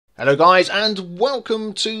Hello guys, and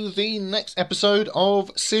welcome to the next episode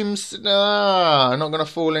of Sims... I'm not going to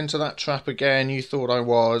fall into that trap again, you thought I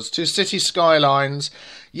was. To City Skylines.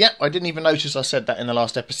 Yep, I didn't even notice I said that in the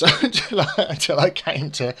last episode until I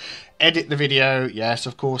came to edit the video. Yes,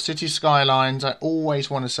 of course, City Skylines. I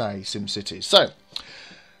always want to say SimCities. So,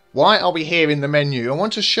 why are we here in the menu? I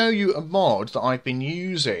want to show you a mod that I've been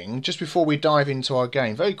using just before we dive into our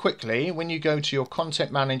game. Very quickly, when you go to your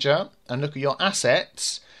content manager and look at your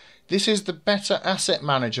assets... This is the Better Asset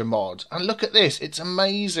Manager mod. And look at this, it's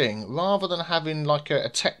amazing. Rather than having like a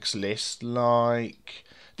text list like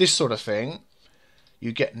this sort of thing,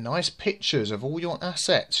 you get nice pictures of all your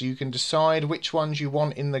assets. You can decide which ones you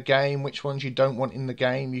want in the game, which ones you don't want in the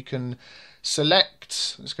game. You can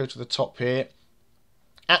select, let's go to the top here,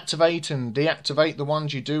 activate and deactivate the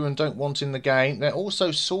ones you do and don't want in the game. They're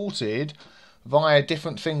also sorted via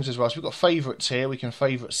different things as well. So we've got favourites here, we can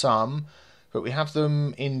favourite some, but we have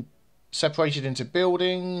them in separated into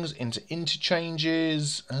buildings, into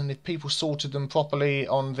interchanges, and if people sorted them properly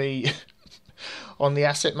on the on the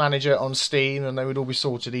asset manager on Steam, then they would all be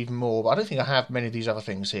sorted even more. But I don't think I have many of these other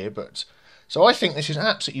things here. But so I think this is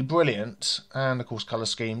absolutely brilliant, and of course colour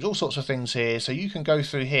schemes, all sorts of things here. So you can go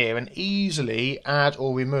through here and easily add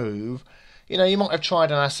or remove. You know, you might have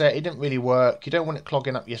tried an asset, it didn't really work. You don't want it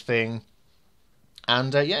clogging up your thing.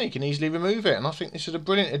 And yeah, you can easily remove it, and I think this is a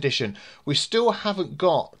brilliant addition. We still haven't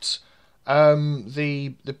got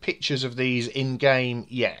the pictures of these in game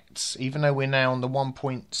yet, even though we're now on the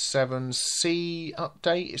 1.7c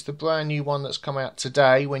update. It's the brand new one that's come out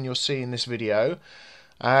today when you're seeing this video,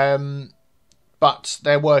 but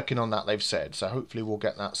they're working on that, they've said, so hopefully we'll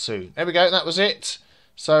get that soon. There we go, that was it.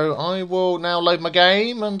 So I will now load my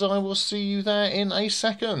game and I will see you there in a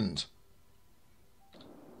second.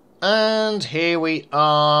 And here we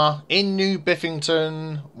are in New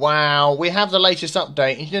Biffington. Wow, we have the latest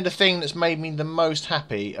update. And you know the thing that's made me the most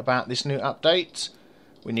happy about this new update?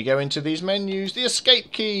 When you go into these menus, the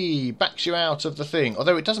escape key backs you out of the thing.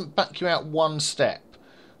 Although it doesn't back you out one step.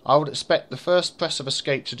 I would expect the first press of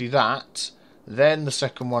escape to do that, then the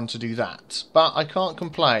second one to do that. But I can't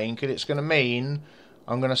complain, because it's going to mean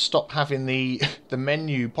I'm going to stop having the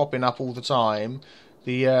menu popping up all the time.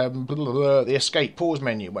 The escape pause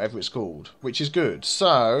menu, whatever it's called, which is good.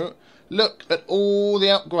 So, look at all the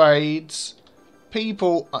upgrades.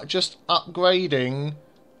 People are just upgrading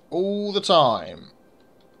all the time.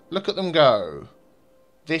 Look at them go.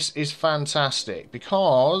 This is fantastic,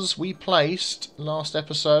 because we placed, last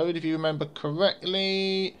episode, if you remember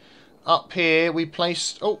correctly, up here, we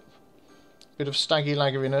placed, oh, bit of staggy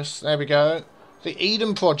laggeriness, there we go. The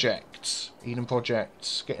Eden Project. Eden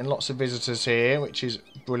Project. Getting lots of visitors here, which is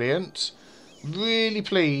brilliant. Really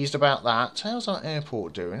pleased about that. How's our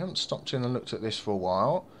airport doing? I haven't stopped in and looked at this for a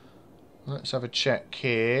while. Let's have a check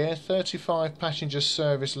here. 35 passenger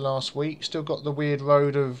service last week. Still got the weird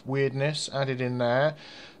road of weirdness added in there.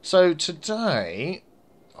 So today...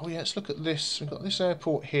 Oh yeah, let's look at this. We've got this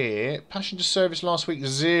airport here. Passenger service last week,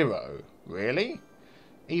 0. Really?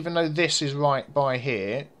 Even though this is right by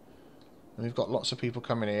here. And we've got lots of people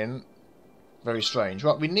coming in. Very strange.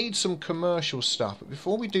 Right, we need some commercial stuff. But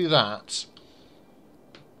before we do that,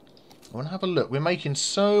 I want to have a look. We're making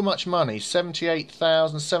so much money.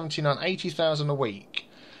 78,000, 79,000, 80,000 a week.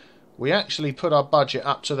 We actually put our budget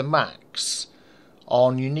up to the max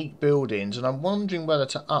on unique buildings. And I'm wondering whether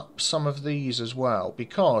to up some of these as well.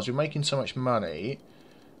 Because we're making so much money.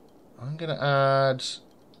 I'm going to add...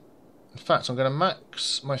 In fact, I'm going to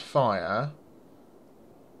max my fire.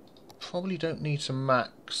 Probably don't need to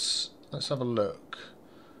max... Let's have a look.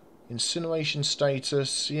 Incineration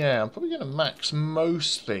status. Yeah, I'm probably going to max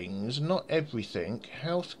most things, not everything.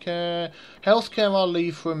 Healthcare. Healthcare I'll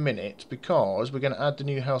leave for a minute because we're going to add the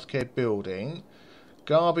new healthcare building.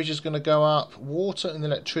 Garbage is going to go up. Water and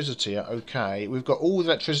electricity are okay. We've got all the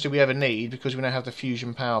electricity we ever need because we now have the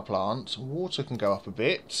fusion power plant. Water can go up a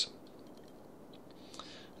bit.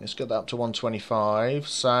 Let's get that up to 125,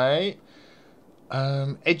 say.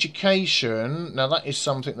 Education, now that is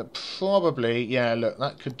something that probably, yeah, look,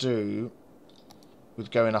 that could do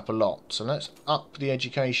with going up a lot. So let's up the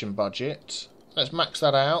education budget. Let's max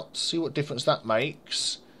that out, see what difference that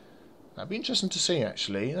makes. That'd be interesting to see,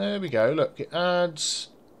 actually. There we go, look, it adds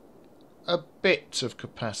a bit of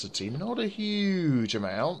capacity, not a huge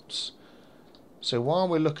amount. So while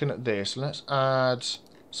we're looking at this, let's add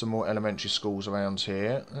some more elementary schools around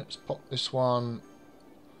here. Let's pop this one...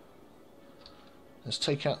 Let's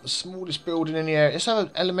take out the smallest building in the area. Let's have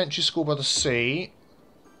an elementary school by the sea.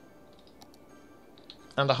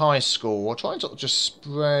 And a high school. I'll try and sort of just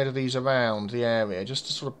spread these around the area. Just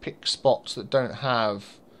to sort of pick spots that don't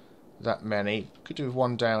have that many. Could do with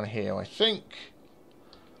one down here, I think.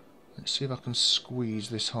 Let's see if I can squeeze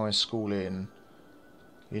this high school in.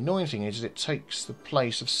 The annoying thing is it takes the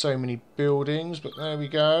place of so many buildings, but there we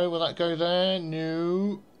go. Will that go there?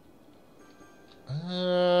 No.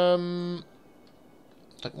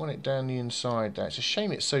 Don't want it down the inside there. It's a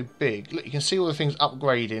shame it's so big. Look, you can see all the things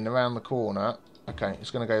upgrading around the corner. Okay,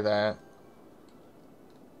 it's going to go there.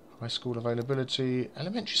 High school availability.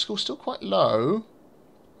 Elementary school still quite low.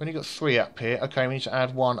 We've only got 3 up here. Okay, we need to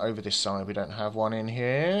add 1 over this side. We don't have 1 in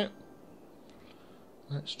here.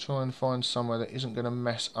 Let's try and find somewhere that isn't going to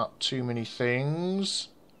mess up too many things.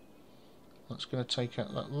 That's going to take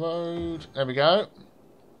out that road. There we go.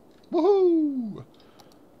 Woohoo!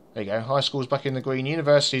 There you go. High school's back in the green.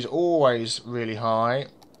 University's always really high.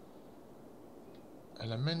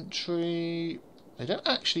 Elementary. They don't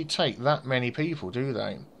actually take that many people, do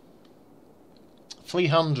they?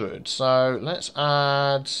 300. So let's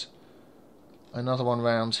add another one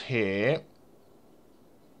round here.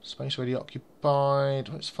 Space already occupied.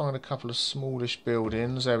 Let's find a couple of smallish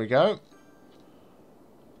buildings. There we go.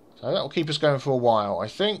 So that will keep us going for a while, I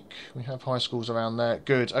think. We have high schools around there.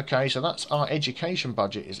 Good. Okay, so that's our education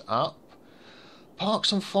budget is up.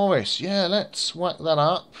 Parks and forests. Yeah, let's whack that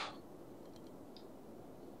up.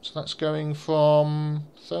 So that's going from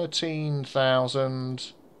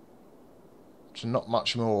 13,000 to not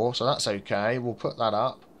much more. So that's okay. We'll put that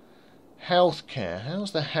up. Healthcare.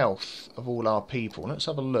 How's the health of all our people? Let's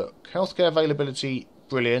have a look. Healthcare availability,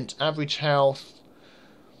 brilliant. Average health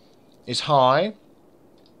is high.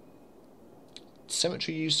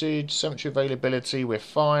 Cemetery usage, cemetery availability, we're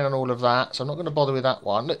fine on all of that. So I'm not going to bother with that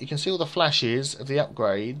one. Look, you can see all the flashes of the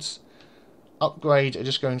upgrades. Upgrades are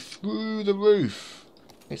just going through the roof.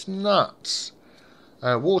 It's nuts.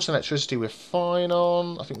 Water and electricity we're fine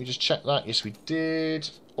on. I think we just checked that. Yes, we did.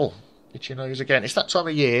 Oh, itchy nose again. It's that time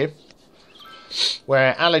of year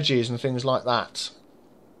where allergies and things like that.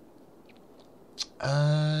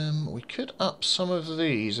 We could up some of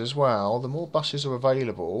these as well. The more buses are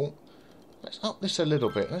available. Let's up this a little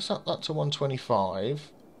bit. Let's up that to 125.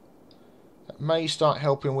 That may start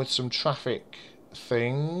helping with some traffic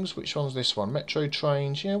things. Which one's this one? Metro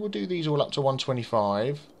trains. Yeah, we'll do these all up to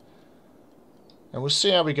 125. And we'll see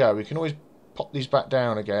how we go. We can always pop these back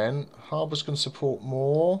down again. Harbours can support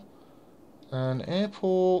more. And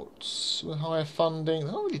airports with higher funding.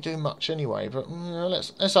 They're not really doing much anyway, but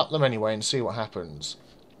let's up them anyway and see what happens.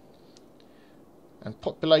 And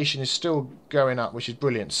population is still going up, which is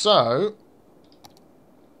brilliant. So,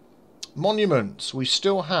 monuments. We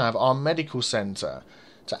still have our medical centre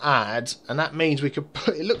to add, and that means we could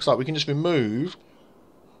put, it looks like we can just remove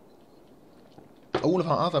all of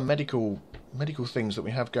our other medical things that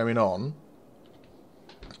we have going on.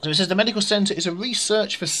 So it says the medical centre is a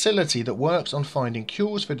research facility that works on finding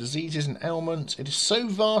cures for diseases and ailments. It is so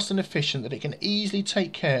vast and efficient that it can easily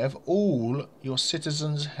take care of all your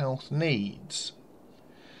citizens' health needs.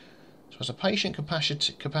 So it's a patient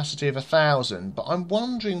capacity of 1,000, but I'm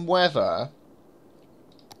wondering whether,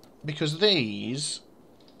 because these,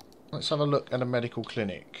 let's have a look at a medical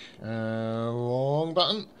clinic. Wrong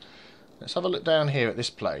button. Let's have a look down here at this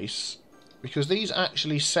place, because these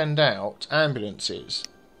actually send out ambulances.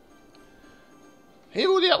 Here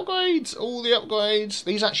are all the upgrades! All the upgrades!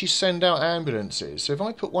 These actually send out ambulances. So if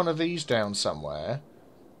I put one of these down somewhere,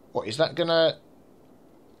 what, is that gonna...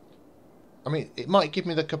 I mean, it might give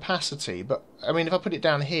me the capacity, but, I mean, if I put it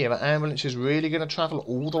down here, an ambulance is really going to travel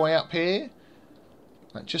all the way up here?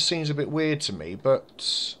 That just seems a bit weird to me,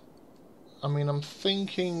 but... I mean, I'm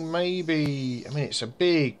thinking maybe... I mean, it's a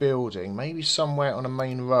big building. Maybe somewhere on a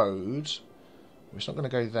main road. It's not going to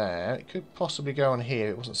go there. It could possibly go on here.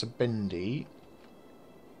 It wasn't so bendy.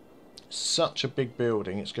 Such a big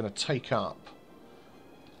building. It's going to take up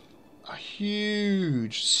a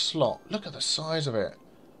huge slot. Look at the size of it.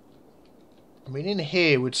 I mean, in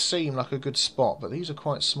here would seem like a good spot, but these are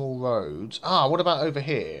quite small roads. Ah, what about over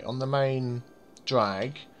here on the main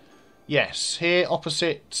drag? Yes, here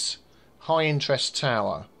opposite high interest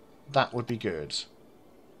tower. That would be good.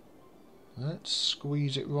 Let's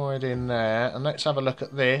squeeze it right in there, and let's have a look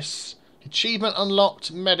at this. Achievement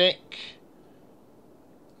unlocked, medic.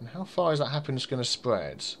 And how far is that happiness going to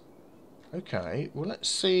spread? Okay, well let's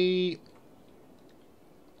see.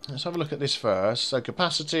 Let's have a look at this first. So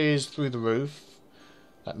capacity is through the roof.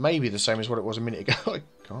 That may be the same as what it was a minute ago. I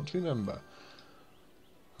can't remember.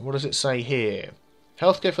 And what does it say here?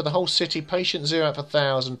 Healthcare for the whole city. Patient 0 out of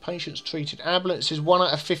 1,000. Patients treated. Ambulances 1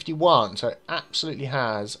 out of 51. So it absolutely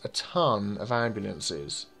has a ton of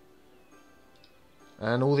ambulances.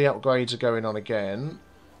 And all the upgrades are going on again.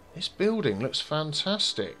 This building looks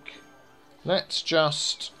fantastic. Let's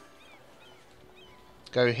just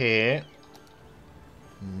Go here.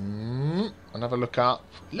 And have a look up.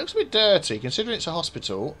 It looks a bit dirty, considering it's a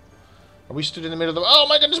hospital. Are we stood in the middle of the... Oh,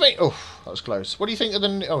 my goodness me! Oh, that was close. What do you think of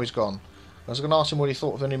the... Oh, he's gone. I was going to ask him what he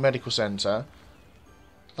thought of the new medical centre.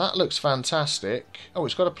 That looks fantastic. Oh,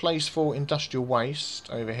 it's got a place for industrial waste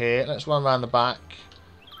over here. Let's run around the back.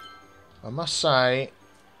 I must say,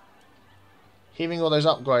 hearing all those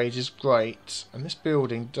upgrades is great. And this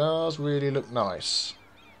building does really look nice.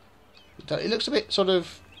 It looks a bit sort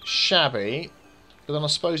of shabby. But then I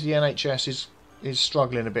suppose the NHS is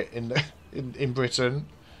struggling a bit in Britain.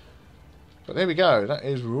 But there we go. That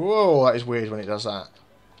is... Whoa, that is weird when it does that.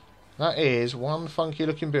 That is one funky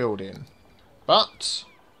looking building. But...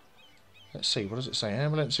 Let's see, what does it say?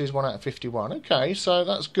 Ambulances 1 out of 51. Okay, so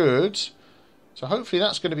that's good. So hopefully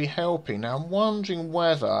that's going to be helping. Now I'm wondering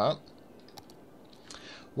whether...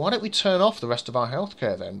 Why don't we turn off the rest of our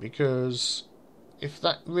healthcare then? Because if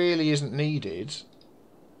that really isn't needed,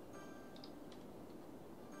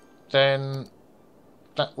 then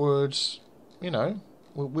that would, you know,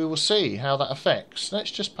 we will see how that affects.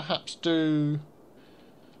 Let's just perhaps do...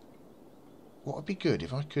 What would be good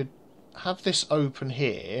if I could have this open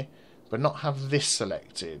here, but not have this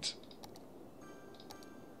selected?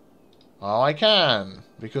 Oh, I can,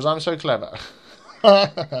 because I'm so clever.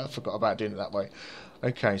 I forgot about doing it that way.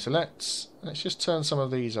 Okay, so let's just turn some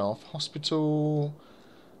of these off. Hospital,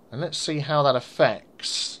 and let's see how that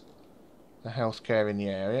affects the healthcare in the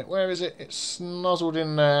area. Where is it? It's snuzzled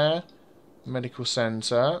in there. Medical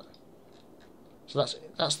centre. So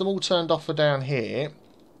that's them all turned off for down here.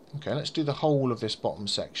 Okay, let's do the whole of this bottom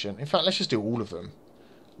section. In fact, let's just do all of them.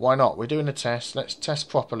 Why not? We're doing a test. Let's test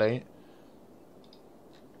properly.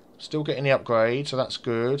 Still getting the upgrade, so that's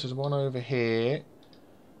good. There's one over here.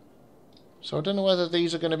 So I don't know whether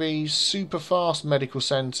these are going to be super fast medical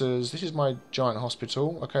centres. This is my giant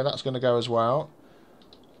hospital. Okay, that's going to go as well.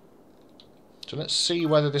 So let's see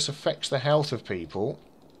whether this affects the health of people.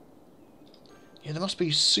 Yeah, there must be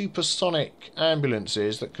supersonic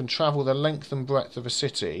ambulances that can travel the length and breadth of a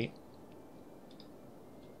city.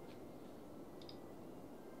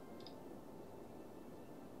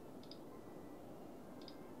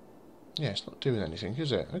 Yeah, it's not doing anything,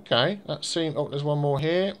 is it? Okay, that seems... Oh, there's one more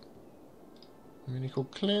here. Medical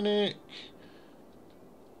clinic.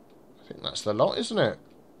 I think that's the lot, isn't it?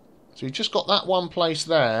 So you've just got that one place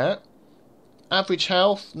there. Average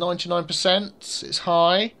health, 99%. It's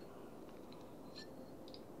high.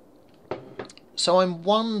 So I'm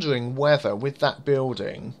wondering whether, with that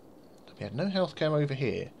building... We had no healthcare over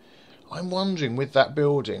here. I'm wondering, with that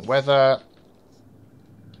building, whether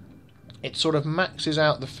it sort of maxes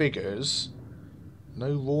out the figures.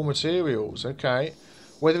 No raw materials, okay.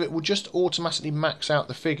 Whether it will just automatically max out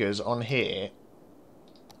the figures on here,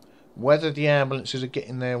 whether the ambulances are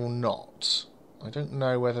getting there or not. I don't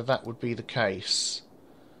know whether that would be the case.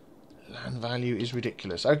 Land value is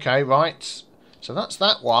ridiculous. Okay, right. So that's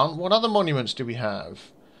that one. What other monuments do we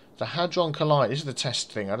have? The Hadron Collider. This is the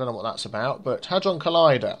test thing. I don't know what that's about, but Hadron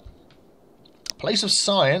Collider. Place of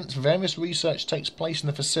science. Various research takes place in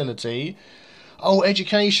the facility. Oh,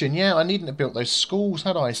 education. Yeah, I needn't have built those schools,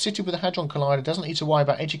 had I? City with a Hadron Collider doesn't need to worry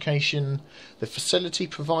about education. The facility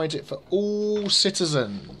provides it for all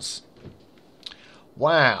citizens.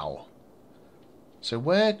 Wow. So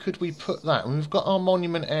where could we put that? And we've got our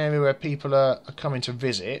monument area where people are coming to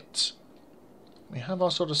visit. We have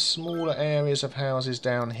our sort of smaller areas of houses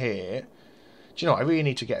down here. Do you know what? I really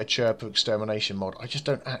need to get a chirp of extermination mod. I just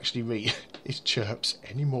don't actually read his chirps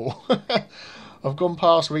anymore. I've gone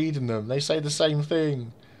past reading them. They say the same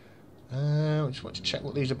thing. I just want to check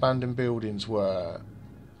what these abandoned buildings were.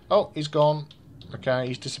 Oh, he's gone. Okay,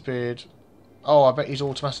 he's disappeared. Oh, I bet he's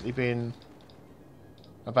automatically been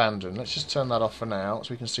abandoned. Let's just turn that off for now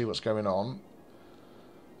so we can see what's going on.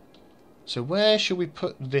 So where should we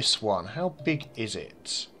put this one? How big is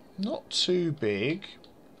it? Not too big.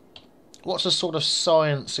 What's a sort of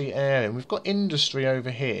sciencey area? We've got industry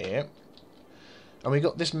over here. And we've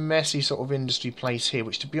got this messy sort of industry place here,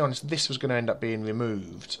 which, to be honest, this was going to end up being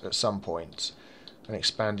removed at some point and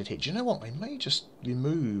expanded here. Do you know what? I may just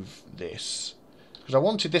remove this because I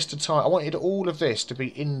wanted this to tie. I wanted all of this to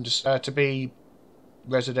be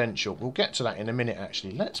residential. We'll get to that in a minute.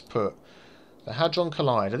 Actually, let's put the Hadron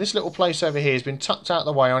Collider. This little place over here has been tucked out of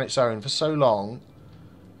the way on its own for so long.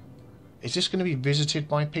 Is this going to be visited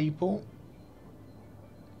by people?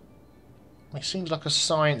 It seems like a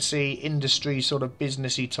sciencey, industry sort of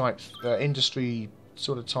businessy type, industry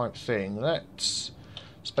sort of type thing. That's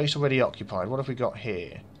space already occupied. What have we got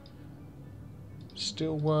here?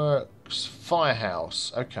 Still works.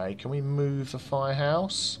 Firehouse. Okay, can we move the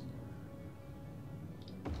firehouse?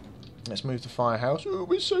 Let's move the firehouse. Oh,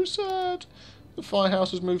 we're so sad. The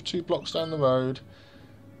firehouse has moved 2 blocks down the road.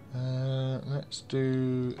 Let's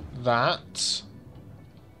do that.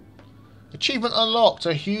 Achievement unlocked.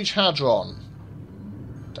 A huge Hadron.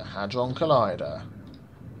 The Hadron Collider.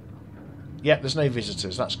 Yep, there's no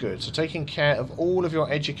visitors. That's good. So taking care of all of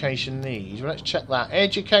your education needs. Well, let's check that.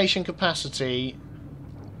 Education capacity.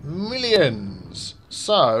 Millions.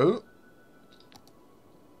 So,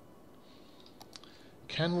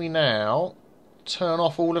 can we now turn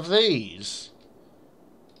off all of these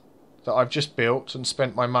that I've just built and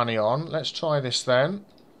spent my money on? Let's try this then.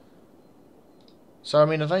 So, I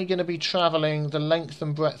mean, are they going to be travelling the length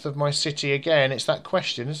and breadth of my city again? It's that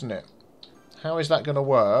question, isn't it? How is that going to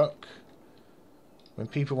work when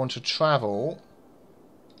people want to travel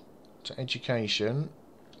to education?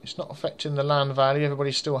 It's not affecting the land value.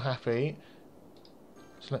 Everybody's still happy.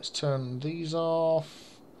 So let's turn these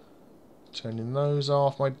off. Turning those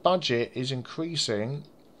off. My budget is increasing.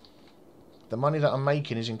 The money that I'm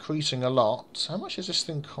making is increasing a lot. How much does this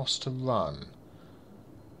thing cost to run?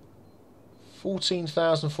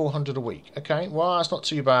 14,400 a week. Okay, well, that's not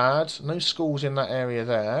too bad. No schools in that area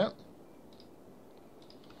there.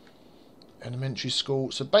 Elementary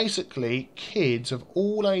school. So basically, kids of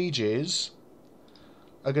all ages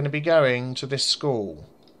are going to be going to this school.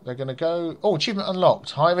 They're going to go... Oh, achievement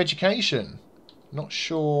unlocked. Higher education. Not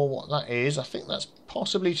sure what that is. I think that's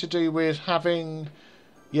possibly to do with having...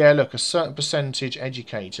 Yeah, look, a certain percentage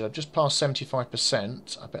educated. I've just passed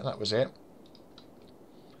 75%. I bet that was it.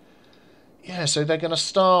 Yeah, so they're going to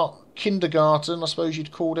start kindergarten, I suppose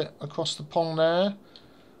you'd call it, across the pond there.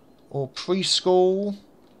 Or preschool.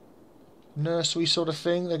 Nursery sort of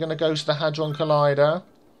thing. They're going to go to the Hadron Collider.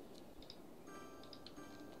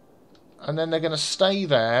 And then they're going to stay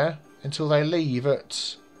there until they leave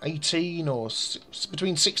at 18 or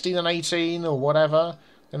between 16 and 18 or whatever.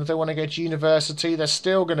 Then if they want to go to university, they're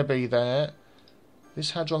still going to be there.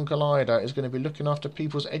 This Hadron Collider is going to be looking after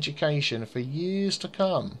people's education for years to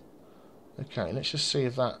come. Okay, let's just see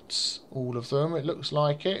if that's all of them. It looks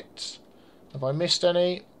like it. Have I missed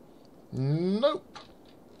any? Nope.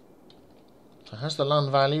 So has the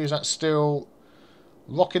land value? Is that still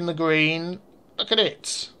rocking the green? Look at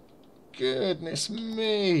it. Goodness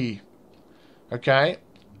me. Okay.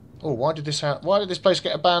 Oh, why did this place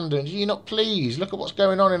get abandoned? Are you not pleased? Look at what's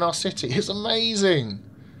going on in our city. It's amazing.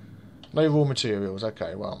 No raw materials.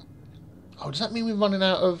 Okay, well. Oh, does that mean we're running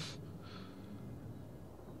out of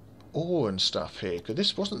ore and stuff here?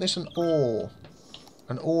 Because wasn't this an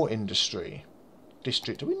ore industry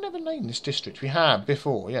district? Did we never name this district? We have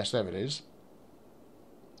before. Yes, there it is.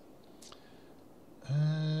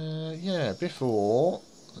 Yeah, before.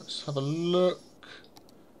 Let's have a look.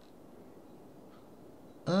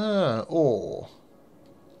 Ore.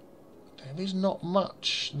 There is not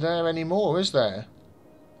much there anymore, is there?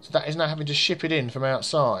 So that is now having to ship it in from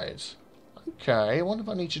outside. Okay, I wonder if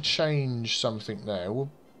I need to change something there.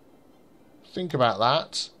 We'll think about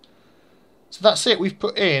that. So that's it. We've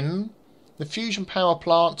put in the fusion power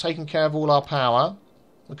plant, taking care of all our power.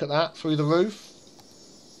 Look at that, through the roof.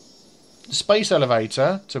 The space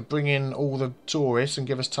elevator to bring in all the tourists and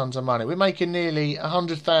give us tons of money. We're making nearly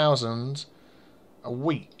 100,000 a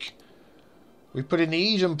week. We put in the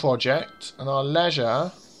Eden project, and our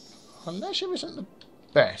leisure isn't the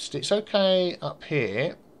best. It's okay up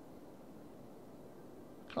here.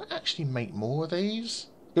 Can I actually make more of these?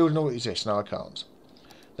 Building all exist. No, I can't.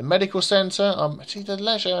 The medical centre. See, the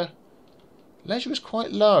leisure is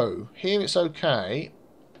quite low. Here it's okay.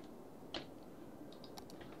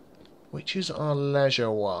 Which is our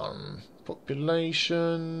leisure one?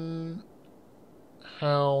 Population,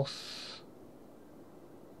 health.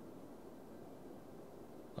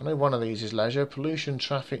 I know one of these is leisure. Pollution,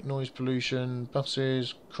 traffic, noise pollution,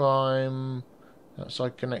 buses, crime,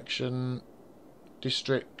 outside connection,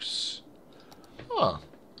 districts. Ah.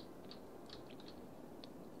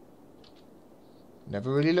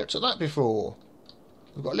 Never really looked at that before.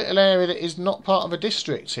 We've got a little area that is not part of a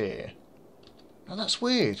district here. Now that's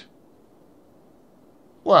weird.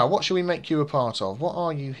 Well, what shall we make you a part of? What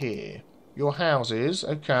are you here? Your houses,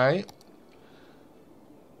 okay.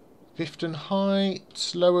 Bifton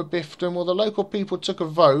Heights, Lower Bifton. Well, the local people took a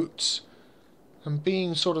vote, and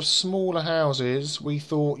being sort of smaller houses, we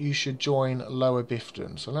thought you should join Lower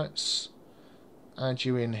Bifton. So let's add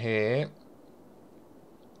you in here.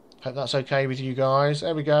 Hope that's okay with you guys.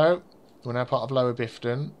 There we go. We're now part of Lower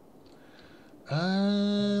Bifton.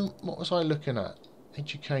 What was I looking at?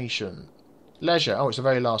 Education. Leisure. Oh, it's the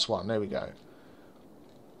very last one. There we go.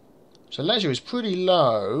 So leisure is pretty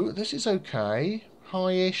low. This is okay.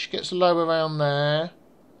 High-ish. Gets low around there.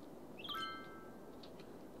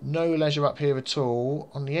 No leisure up here at all.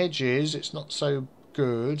 On the edges, it's not so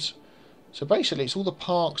good. So basically, it's all the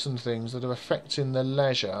parks and things that are affecting the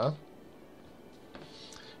leisure.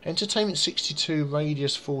 Entertainment 62,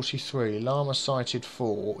 radius 43, llama sighted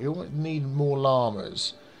 4. We all need more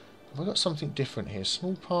llamas. Have I got something different here?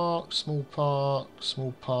 Small park, small park,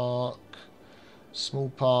 small park, small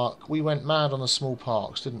park. We went mad on the small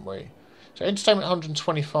parks, didn't we? So entertainment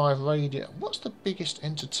 125, radius. What's the biggest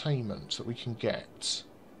entertainment that we can get?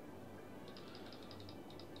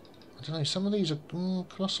 I don't know, some of these are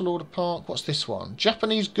Colossal Order Park. What's this one?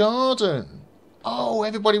 Japanese Garden. Oh,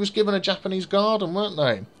 everybody was given a Japanese garden, weren't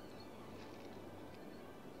they?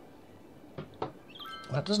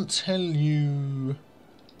 That doesn't tell you...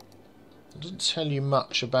 It doesn't tell you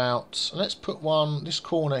much about... Let's put one... This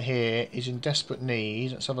corner here is in desperate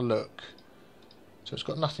need. Let's have a look. So it's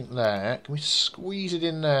got nothing there. Can we squeeze it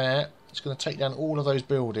in there? It's going to take down all of those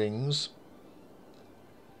buildings.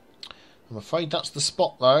 I'm afraid that's the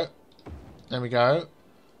spot, though. There we go.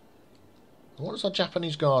 What does our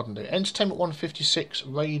Japanese garden do? Entertainment 156,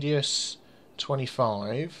 radius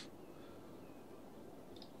 25.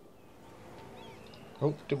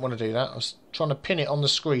 Oh, didn't want to do that. I was trying to pin it on the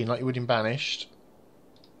screen like you would in Banished.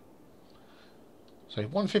 So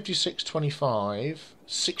 156.25,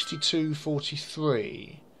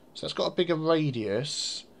 62.43. So that's got a bigger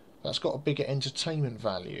radius. That's got a bigger entertainment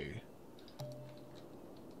value.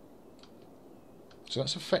 So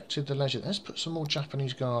that's affected the leisure. Let's put some more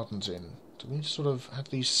Japanese gardens in. So we need to sort of have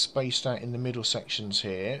these spaced out in the middle sections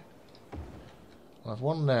here. I'll have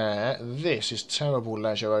one there. This is terrible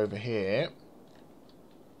leisure over here.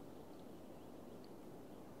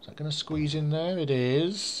 Is that going to squeeze in there? It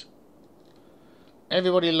is.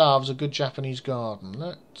 Everybody loves a good Japanese garden.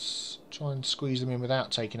 Let's try and squeeze them in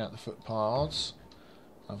without taking out the footpaths.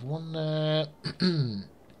 I have one there.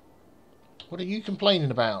 What are you complaining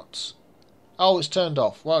about? Oh, it's turned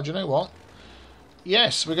off. Well, do you know what?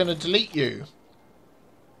 Yes, we're going to delete you.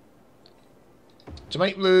 To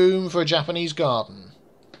make room for a Japanese garden.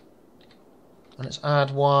 And let's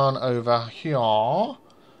add one over here.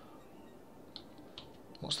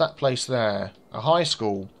 What's that place there? A high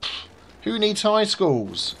school. Pfft, who needs high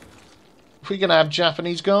schools? We're going to have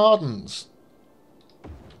Japanese gardens.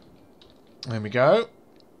 There we go.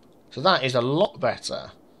 So that is a lot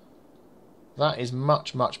better. That is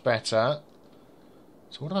much, much better.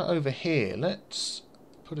 So what about over here? Let's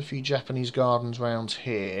put a few Japanese gardens around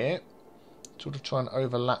here. Sort of try and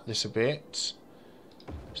overlap this a bit.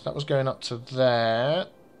 So that was going up to there.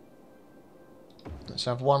 Let's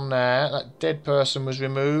have one there. That dead person was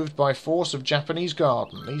removed by force of Japanese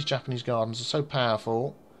garden. These Japanese gardens are so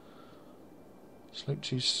powerful. Slope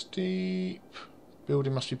too steep.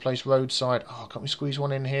 Building must be placed roadside. Oh, can't we squeeze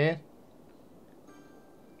one in here?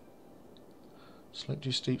 Slope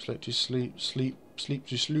too steep, slope too sleep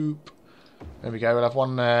too sloop. There we go, we'll have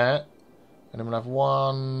one there. And then we'll have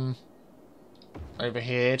one over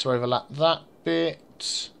here to overlap that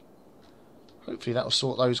bit. Hopefully that will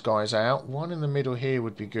sort those guys out. One in the middle here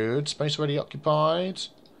would be good. Space already occupied.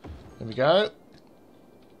 There we go.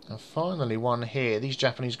 And finally one here. These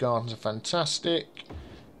Japanese gardens are fantastic.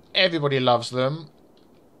 Everybody loves them.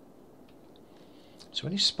 So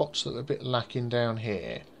any spots that are a bit lacking down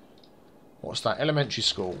here? What's that? Elementary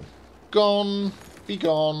school. Gone. Be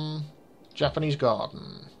gone. Japanese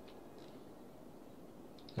garden.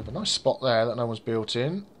 We have a nice spot there that no one's built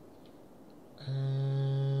in.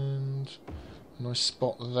 And a nice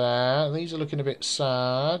spot there. These are looking a bit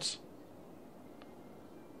sad.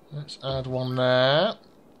 Let's add one there.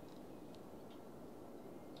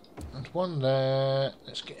 And one there.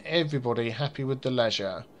 Let's get everybody happy with the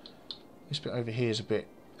leisure. This bit over here is a bit...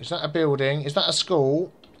 Is that a building? Is that a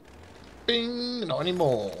school? Bing! Not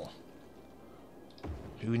anymore.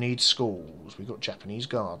 Who needs schools? We've got Japanese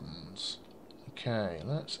gardens. Okay,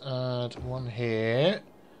 let's add one here.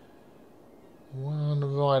 One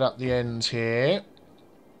right up the ends here.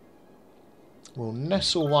 We'll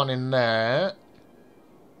nestle one in there.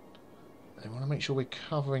 I want to make sure we're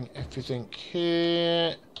covering everything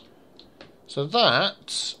here. So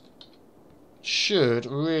that should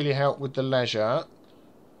really help with the leisure.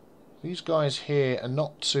 These guys here are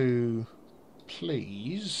not too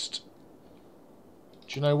pleased.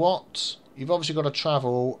 Do you know what? You've obviously got to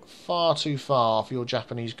travel far too far for your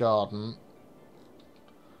Japanese garden.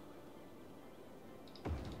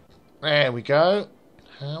 There we go.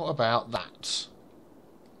 How about that?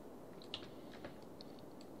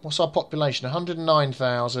 What's our population?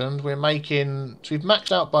 109,000. We're making... So we've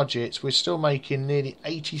maxed out budgets. We're still making nearly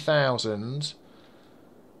 80,000.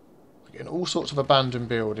 We're getting all sorts of abandoned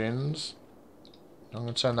buildings. I'm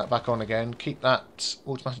going to turn that back on again. Keep that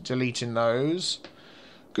automatic deleting those.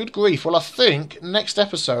 Good grief. Well, I think next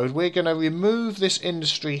episode we're going to remove this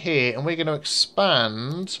industry here and we're going to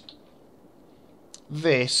expand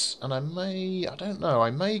this. And I don't know,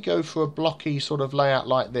 I may go for a blocky sort of layout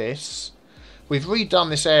like this. We've redone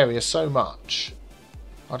this area so much.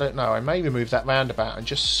 I don't know, I may remove that roundabout and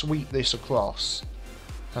just sweep this across.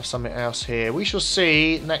 Have something else here. We shall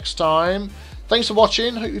see next time. Thanks for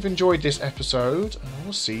watching. Hope you've enjoyed this episode. And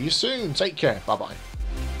we'll see you soon. Take care. Bye-bye.